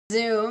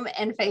Zoom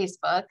and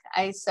Facebook.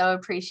 I so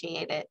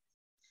appreciate it.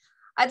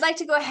 I'd like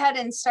to go ahead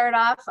and start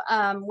off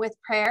with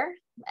prayer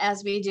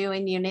as we do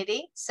in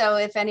unity. So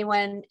if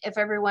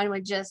everyone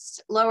would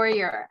just lower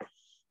your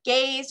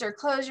gaze or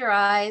close your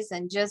eyes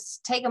and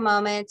just take a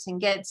moment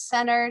and get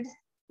centered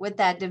with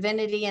that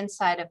divinity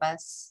inside of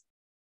us.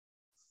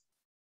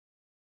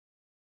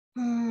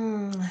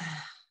 And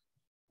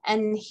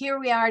here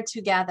we are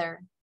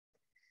together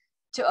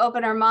to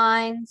open our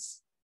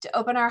minds, to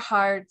open our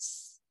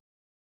hearts,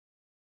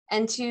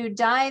 and to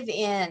dive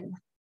in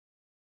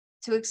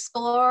to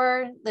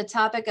explore the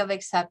topic of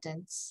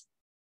acceptance.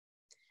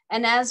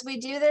 And as we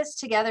do this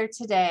together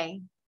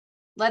today,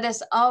 let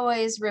us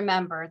always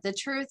remember the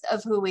truth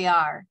of who we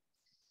are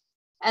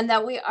and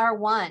that we are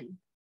one,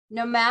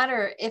 no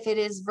matter if it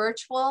is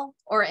virtual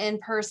or in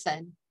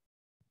person.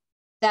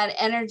 That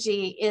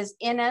energy is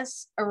in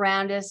us,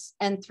 around us,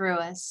 and through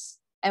us,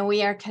 and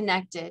we are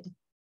connected.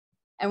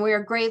 And we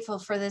are grateful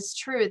for this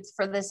truth,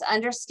 for this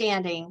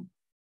understanding,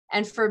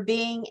 and for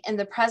being in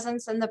the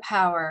presence and the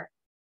power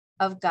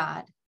of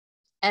God.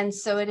 And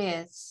so it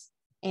is.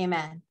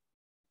 Amen.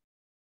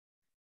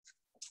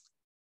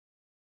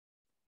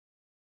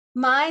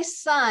 My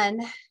son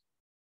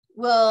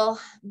will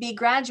be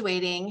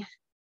graduating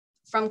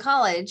from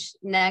college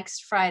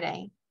next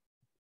Friday.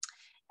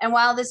 And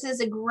while this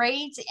is a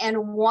great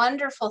and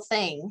wonderful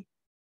thing,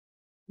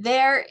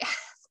 there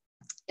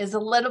is a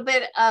little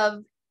bit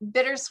of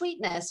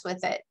bittersweetness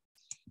with it.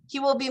 He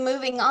will be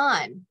moving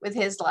on with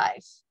his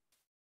life.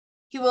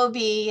 He will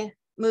be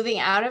moving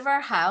out of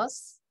our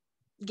house,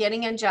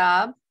 getting a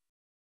job,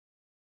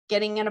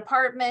 getting an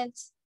apartment,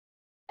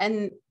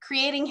 and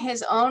creating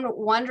his own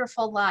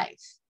wonderful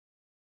life.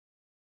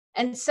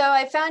 And so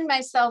I found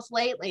myself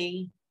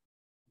lately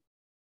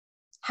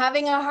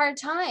having a hard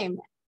time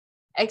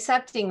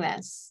accepting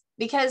this,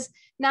 because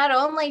not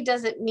only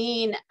does it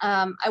mean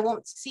I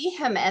won't see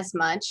him as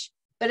much,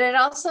 but it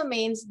also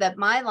means that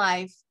my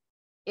life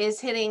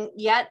is hitting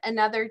yet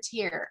another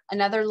tier,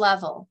 another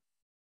level.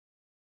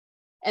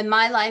 And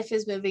my life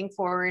is moving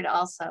forward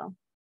also.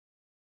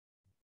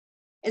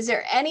 Is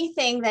there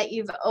anything that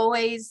you've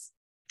always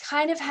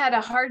kind of had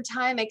a hard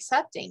time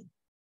accepting?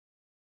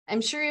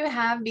 I'm sure you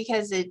have,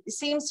 because it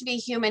seems to be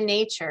human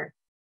nature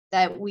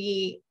that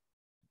we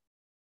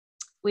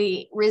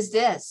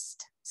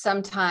resist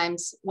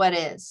sometimes what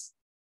is.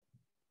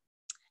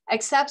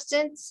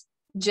 Acceptance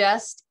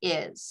just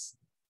is.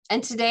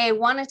 And today I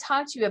want to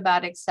talk to you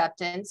about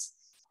acceptance.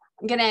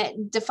 I'm going to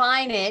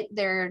define it.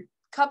 There are a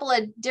couple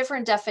of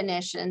different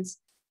definitions,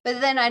 but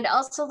then I'd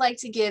also like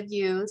to give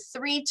you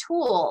 3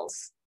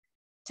 tools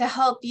to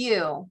help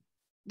you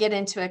get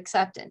into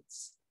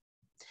acceptance.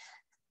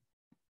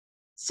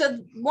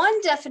 So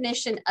one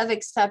definition of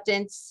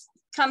acceptance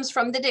comes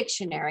from the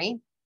dictionary,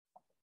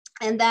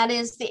 and that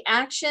is the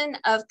action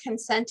of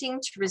consenting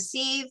to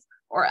receive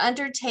or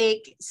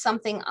undertake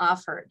something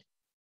offered.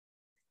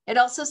 It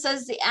also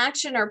says the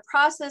action or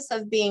process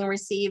of being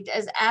received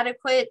as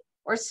adequate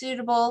or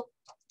suitable,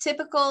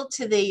 typically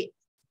to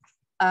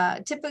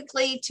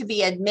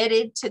be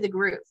admitted to the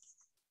group.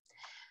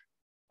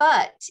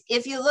 But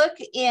if you look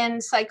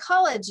in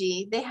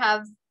psychology, they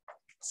have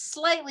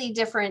slightly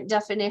different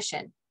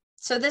definition.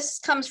 So this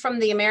comes from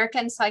the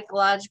American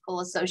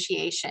Psychological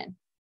Association,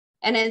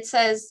 and it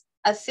says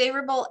a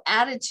favorable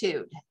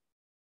attitude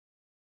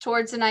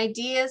towards an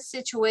idea,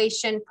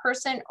 situation,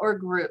 person, or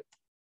group.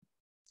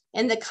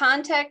 In the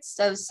context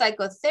of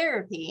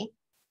psychotherapy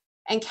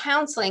and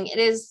counseling, it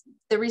is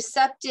the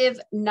receptive,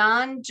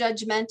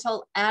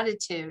 non-judgmental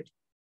attitude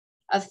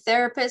of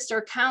therapists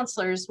or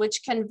counselors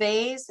which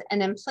conveys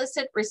an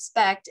implicit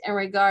respect and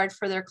regard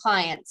for their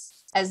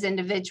clients as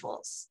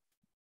individuals.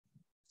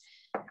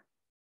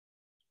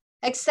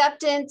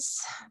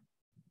 Acceptance.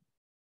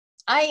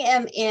 I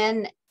am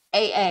in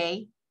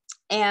AA,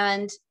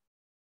 and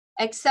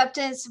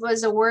acceptance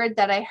was a word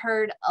that I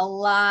heard a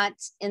lot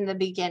in the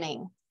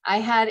beginning. I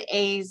had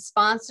a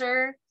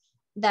sponsor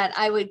that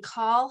I would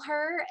call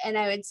her and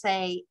I would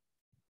say,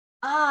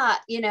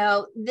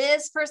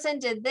 this person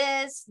did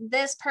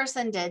this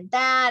person did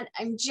that.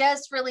 I'm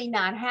just really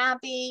not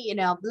happy,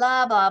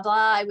 blah, blah, blah.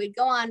 I would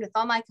go on with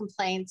all my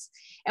complaints.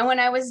 And when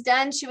I was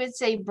done, she would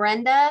say,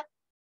 Brenda,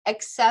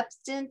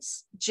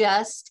 acceptance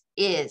just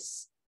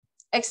is.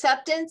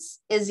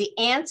 Acceptance is the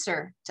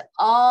answer to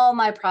all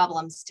my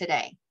problems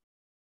today.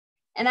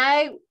 And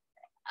I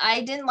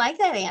didn't like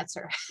that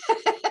answer.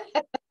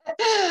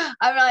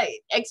 I'm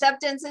like,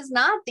 acceptance is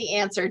not the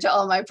answer to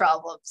all my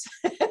problems.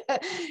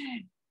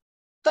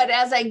 But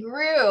as I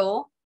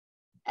grew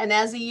and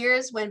as the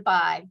years went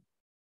by,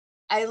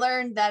 I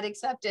learned that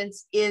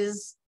acceptance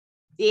is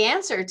the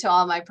answer to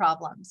all my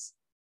problems.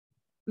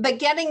 But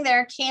getting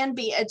there can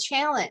be a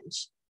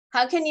challenge.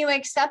 How can you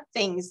accept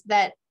things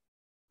that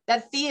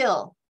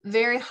feel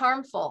very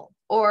harmful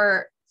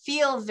or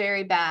feel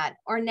very bad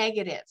or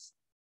negative?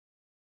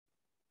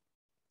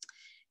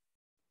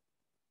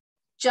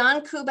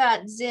 John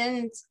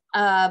Kabat-Zinn's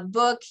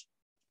book,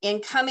 In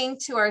Coming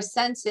to Our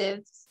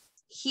Senses,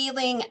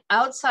 Healing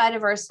Outside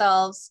of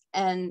Ourselves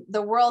and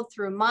the World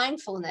Through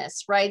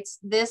Mindfulness, writes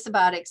this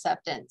about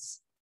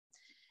acceptance.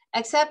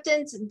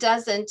 Acceptance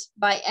doesn't,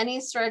 by any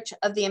stretch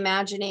of the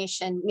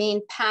imagination,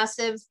 mean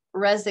passive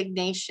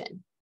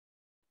resignation.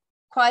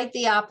 Quite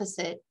the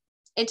opposite.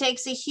 It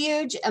takes a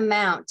huge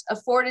amount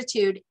of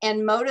fortitude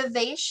and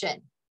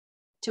motivation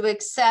to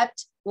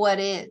accept what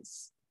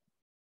is,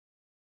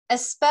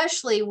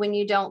 especially when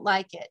you don't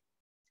like it.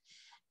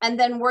 And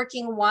then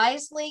working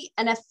wisely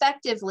and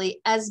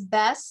effectively as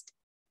best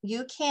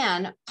you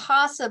can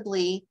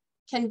possibly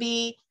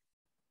with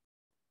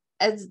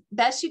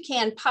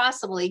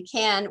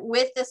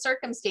the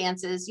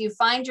circumstances you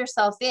find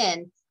yourself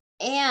in,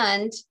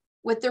 and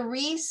with the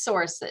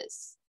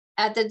resources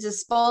at the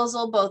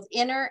disposal, both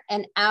inner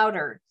and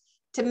outer,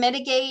 to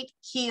mitigate,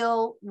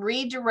 heal,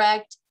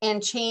 redirect,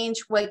 and change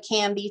what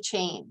can be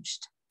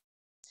changed.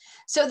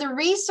 So the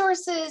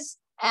resources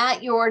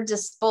at your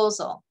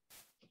disposal.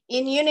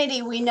 In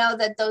Unity, we know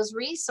that those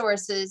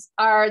resources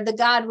are the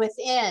God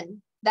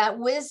within, that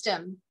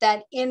wisdom,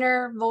 that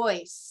inner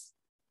voice,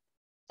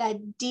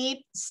 that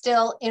deep,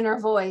 still inner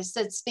voice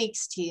that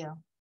speaks to you.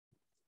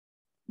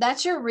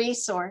 That's your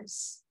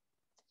resource.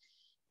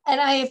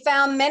 And I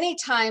found many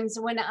times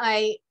when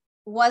I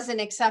wasn't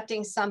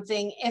accepting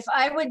something, if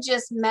I would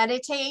just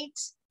meditate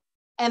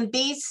and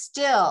be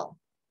still,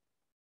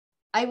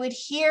 I would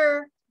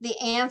hear the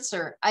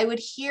answer. I would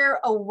hear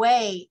a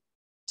way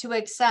to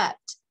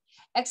accept.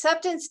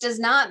 Acceptance does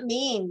not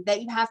mean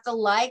that you have to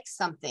like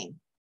something.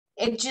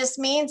 It just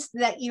means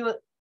that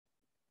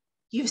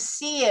you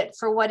see it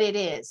for what it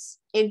is.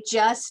 It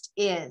just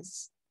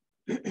is.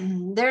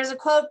 There's a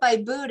quote by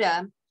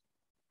Buddha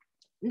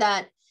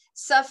that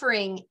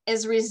suffering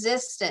is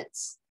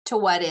resistance to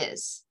what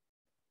is.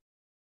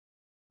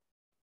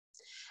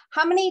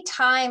 How many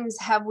times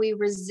have we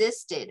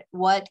resisted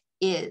what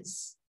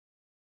is?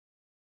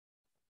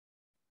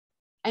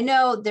 I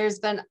know there's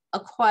been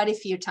quite a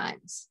few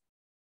times.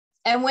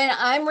 And when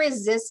I'm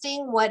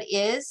resisting what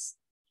is,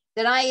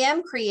 then I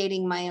am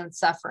creating my own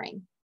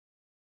suffering.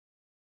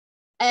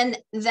 And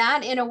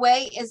that, in a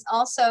way, is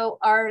also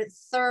our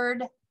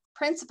third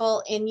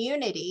principle in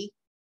Unity.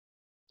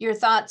 Your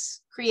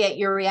thoughts create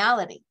your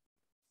reality.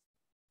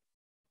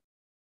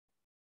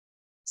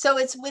 So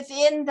it's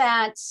within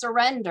that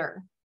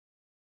surrender,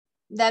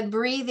 that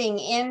breathing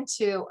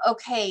into,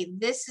 okay,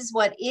 this is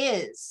what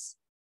is,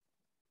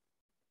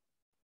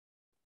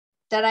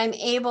 that I'm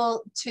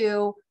able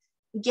to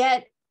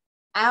get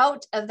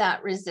out of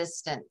that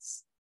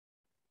resistance,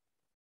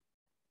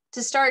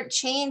 to start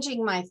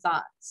changing my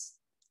thoughts.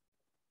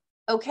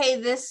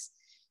 Okay, this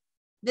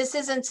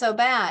isn't so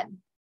bad.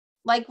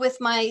 Like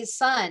with my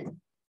son,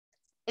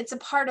 it's a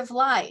part of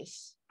life.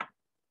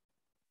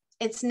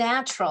 It's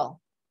natural.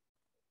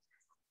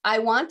 I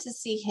want to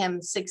see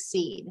him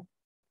succeed.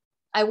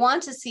 I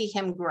want to see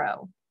him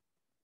grow.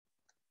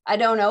 I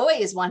don't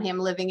always want him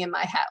living in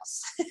my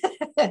house.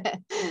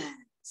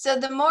 So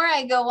the more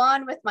I go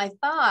on with my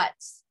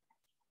thoughts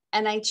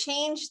and I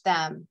change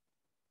them,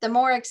 the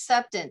more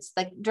acceptance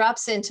that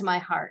drops into my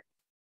heart.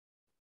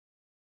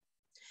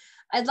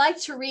 I'd like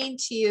to read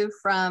to you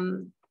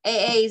from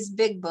AA's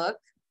big book.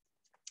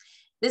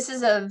 This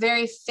is a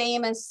very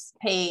famous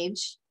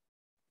page,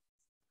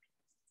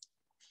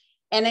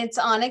 and it's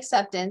on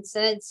acceptance.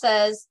 And it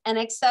says, "And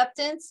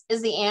acceptance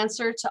is the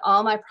answer to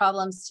all my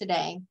problems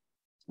today.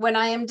 When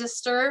I am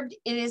disturbed,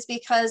 it is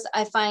because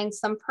I find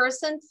some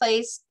person,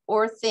 place,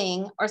 or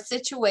thing, or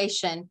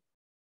situation,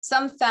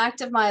 some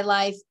fact of my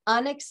life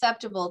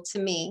unacceptable to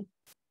me.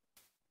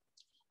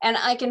 And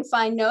I can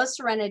find no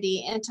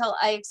serenity until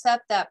I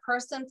accept that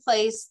person,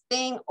 place,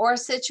 thing, or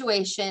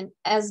situation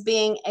as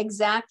being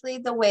exactly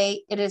the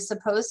way it is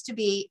supposed to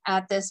be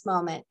at this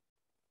moment.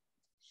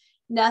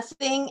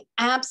 Nothing,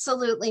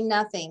 absolutely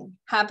nothing,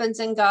 happens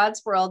in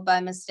God's world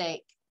by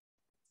mistake.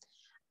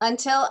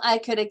 Until I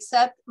could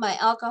accept my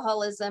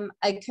alcoholism,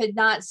 I could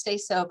not stay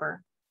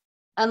sober.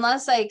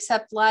 Unless I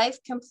accept life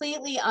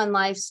completely on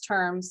life's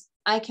terms,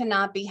 I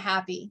cannot be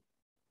happy.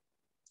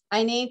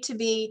 I need to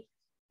be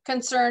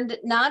concerned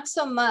not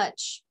so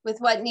much with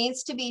what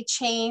needs to be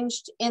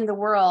changed in the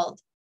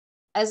world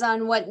as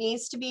on what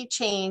needs to be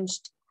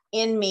changed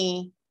in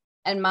me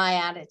and my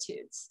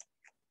attitudes.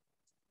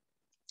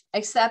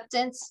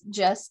 Acceptance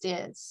just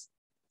is."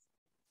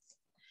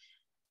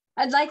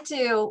 I'd like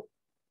to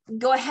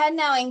go ahead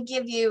now and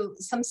give you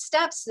some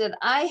steps that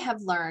I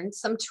have learned,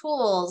 some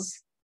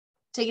tools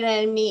to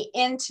get me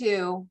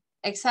into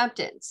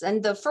acceptance.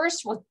 And the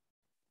first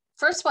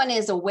one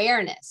is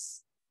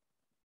awareness.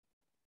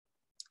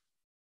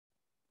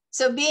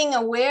 So being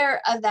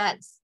aware of that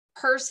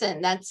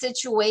person, that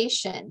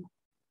situation,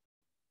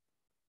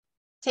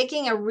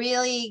 taking a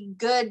really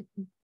good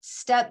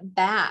step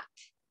back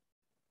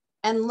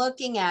and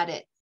looking at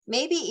it,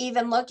 maybe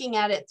even looking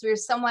at it through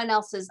someone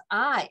else's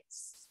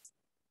eyes.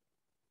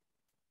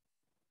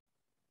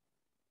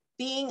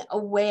 Being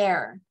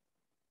aware.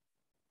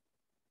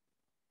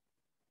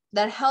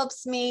 That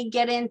helps me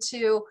get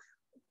into,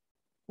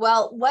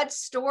 well, what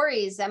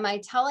stories am I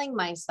telling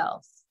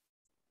myself?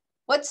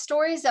 What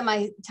stories am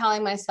I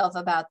telling myself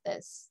about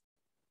this?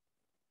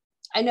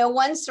 I know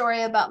one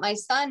story about my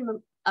son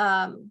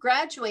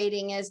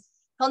graduating is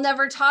he'll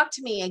never talk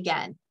to me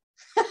again.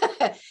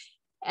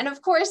 And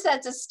of course,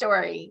 that's a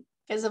story,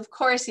 because of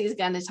course he's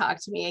going to talk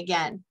to me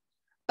again.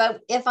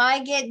 But if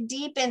I get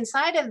deep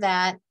inside of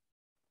that,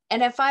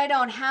 and if I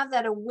don't have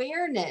that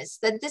awareness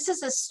that this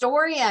is a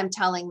story I'm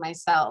telling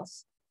myself,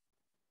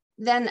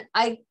 then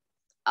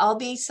I'll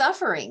be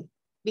suffering,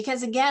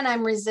 because again,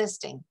 I'm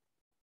resisting.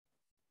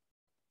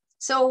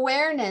 So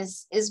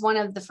awareness is one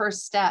of the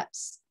first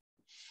steps.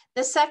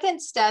 The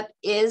second step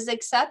is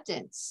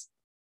acceptance.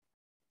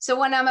 So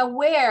when I'm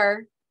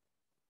aware,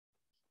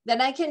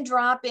 then I can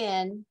drop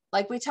in,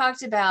 like we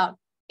talked about,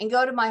 and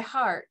go to my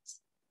heart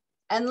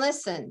and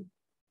listen,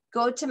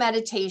 go to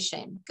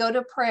meditation, go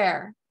to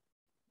prayer,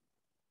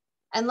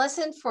 and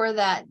listen for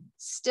that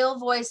still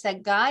voice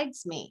that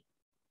guides me.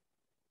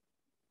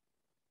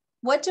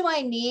 What do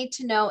I need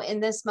to know in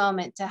this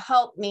moment to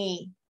help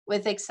me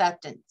with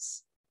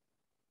acceptance?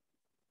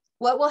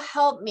 What will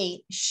help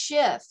me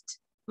shift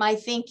my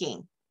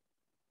thinking?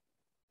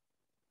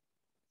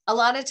 A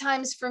lot of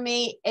times for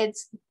me,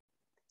 it's,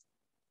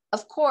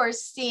 of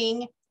course,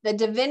 seeing the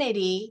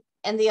divinity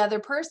in the other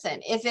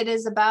person, if it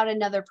is about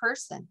another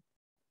person.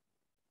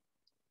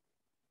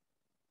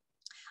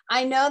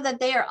 I know that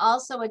they are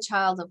also a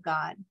child of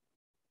God.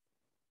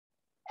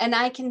 And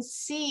I can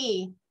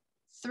see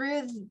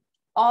through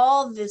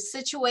all the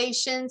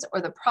situations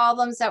or the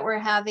problems that we're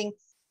having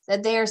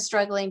that they are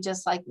struggling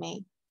just like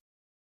me.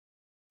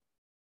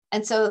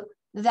 And so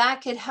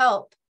that could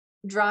help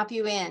drop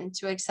you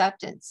into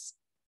acceptance.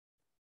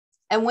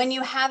 And when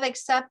you have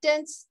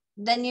acceptance,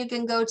 then you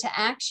can go to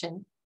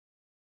action.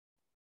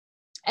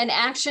 And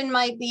action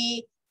might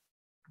be,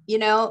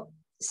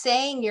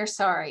 saying you're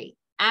sorry.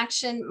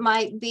 Action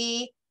might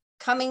be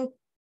coming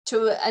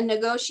to a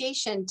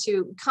negotiation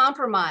to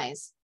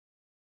compromise.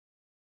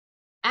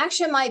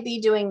 Action might be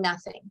doing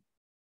nothing.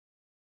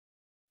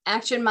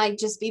 Action might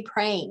just be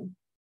praying,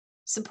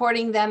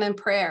 supporting them in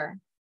prayer.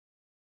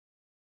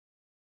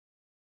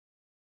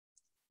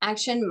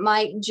 Action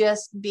might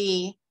just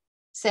be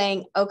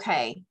saying,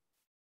 okay,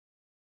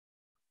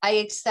 I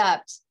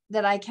accept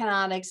that I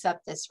cannot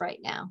accept this right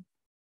now.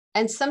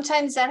 And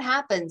sometimes that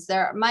happens.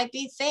 There might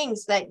be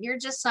things that you're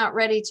just not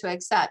ready to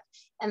accept,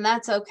 and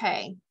that's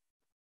okay.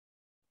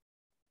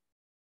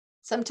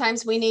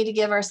 Sometimes we need to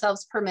give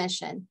ourselves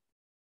permission.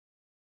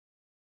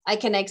 I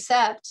can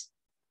accept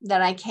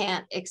that I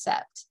can't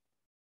accept,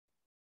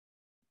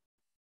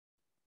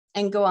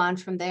 and go on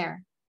from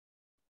there.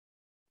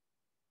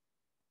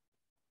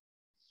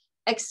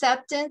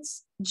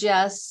 Acceptance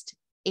just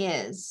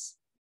is.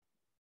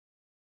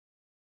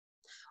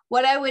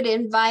 What I would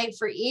invite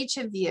for each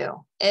of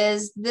you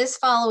is this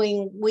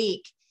following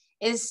week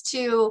is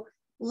to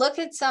look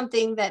at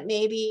something that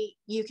maybe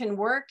you can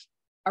work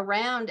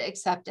around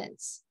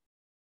acceptance.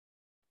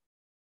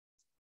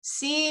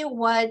 See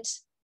what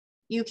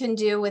you can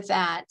do with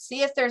that.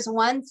 See if there's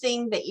one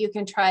thing that you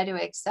can try to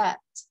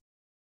accept.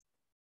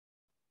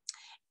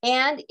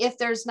 And if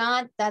there's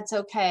not, that's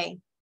okay.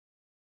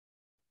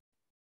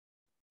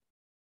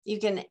 You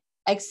can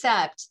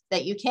accept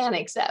that you can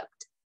accept.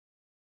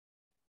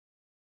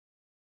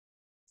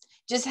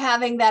 Just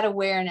having that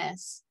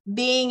awareness,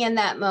 being in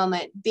that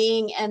moment,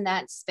 being in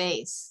that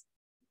space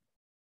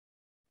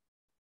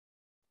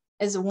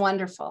is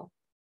wonderful.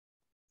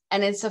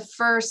 And it's a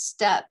first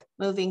step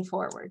moving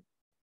forward.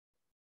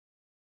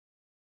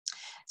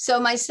 So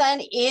my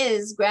son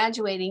is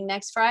graduating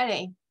next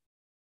Friday.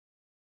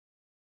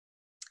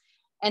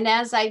 And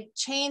as I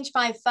change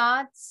my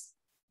thoughts,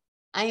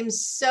 I am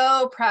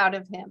so proud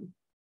of him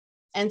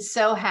and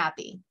so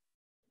happy.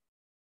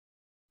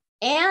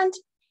 And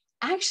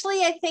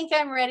actually, I think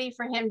I'm ready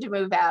for him to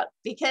move out,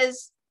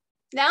 because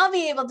now I'll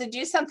be able to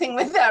do something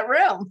with that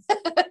room.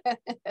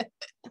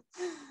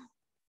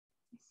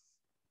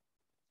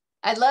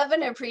 I love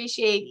and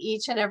appreciate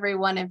each and every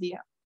one of you.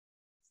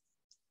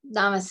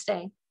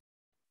 Namaste.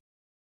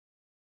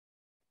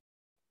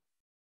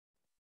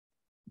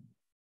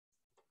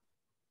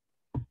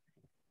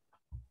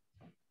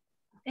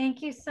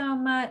 Thank you so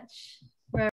much,